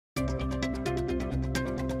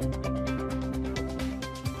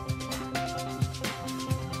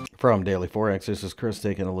From Daily Forex, this is Chris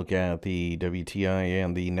taking a look at the WTI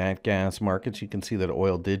and the nat gas markets. You can see that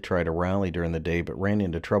oil did try to rally during the day, but ran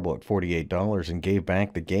into trouble at $48 and gave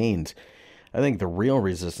back the gains. I think the real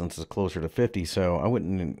resistance is closer to 50, so I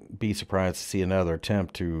wouldn't be surprised to see another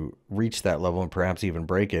attempt to reach that level and perhaps even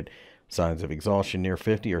break it. Signs of exhaustion near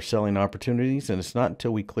 50 are selling opportunities, and it's not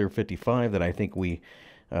until we clear 55 that I think we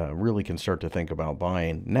really can start to think about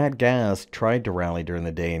buying. Nat gas tried to rally during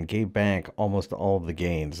the day and gave back almost all of the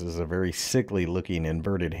gains. This is a very sickly looking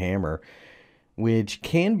inverted hammer, which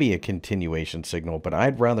can be a continuation signal, but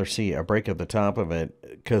I'd rather see a break at the top of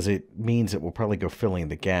it because it means it will probably go filling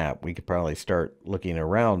the gap. We could probably start looking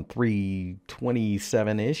around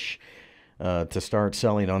 327-ish to start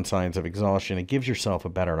selling on signs of exhaustion. It gives yourself a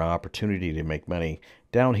better opportunity to make money.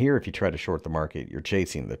 Down here, if you try to short the market, you're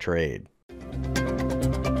chasing the trade.